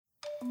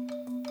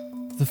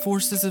The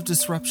forces of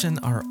disruption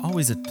are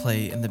always at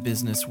play in the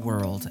business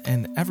world,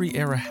 and every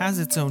era has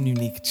its own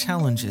unique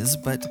challenges,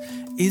 but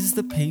is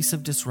the pace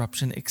of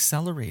disruption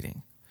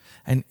accelerating?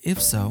 And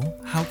if so,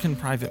 how can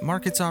private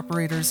markets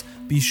operators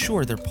be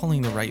sure they're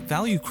pulling the right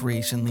value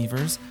creation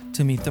levers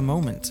to meet the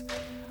moment?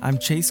 I'm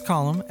Chase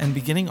Collum, and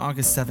beginning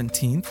August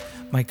 17th,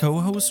 my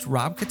co-host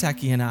Rob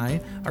Kotecki and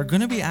I are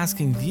going to be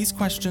asking these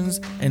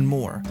questions and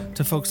more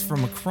to folks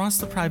from across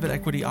the private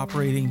equity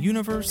operating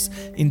universe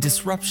in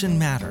Disruption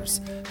Matters,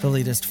 the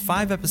latest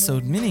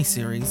 5-episode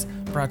mini-series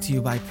brought to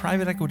you by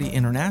Private Equity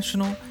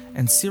International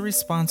and series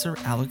sponsor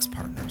Alex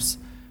Partners.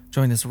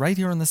 Join us right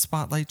here on the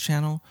Spotlight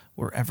channel,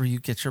 wherever you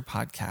get your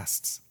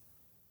podcasts.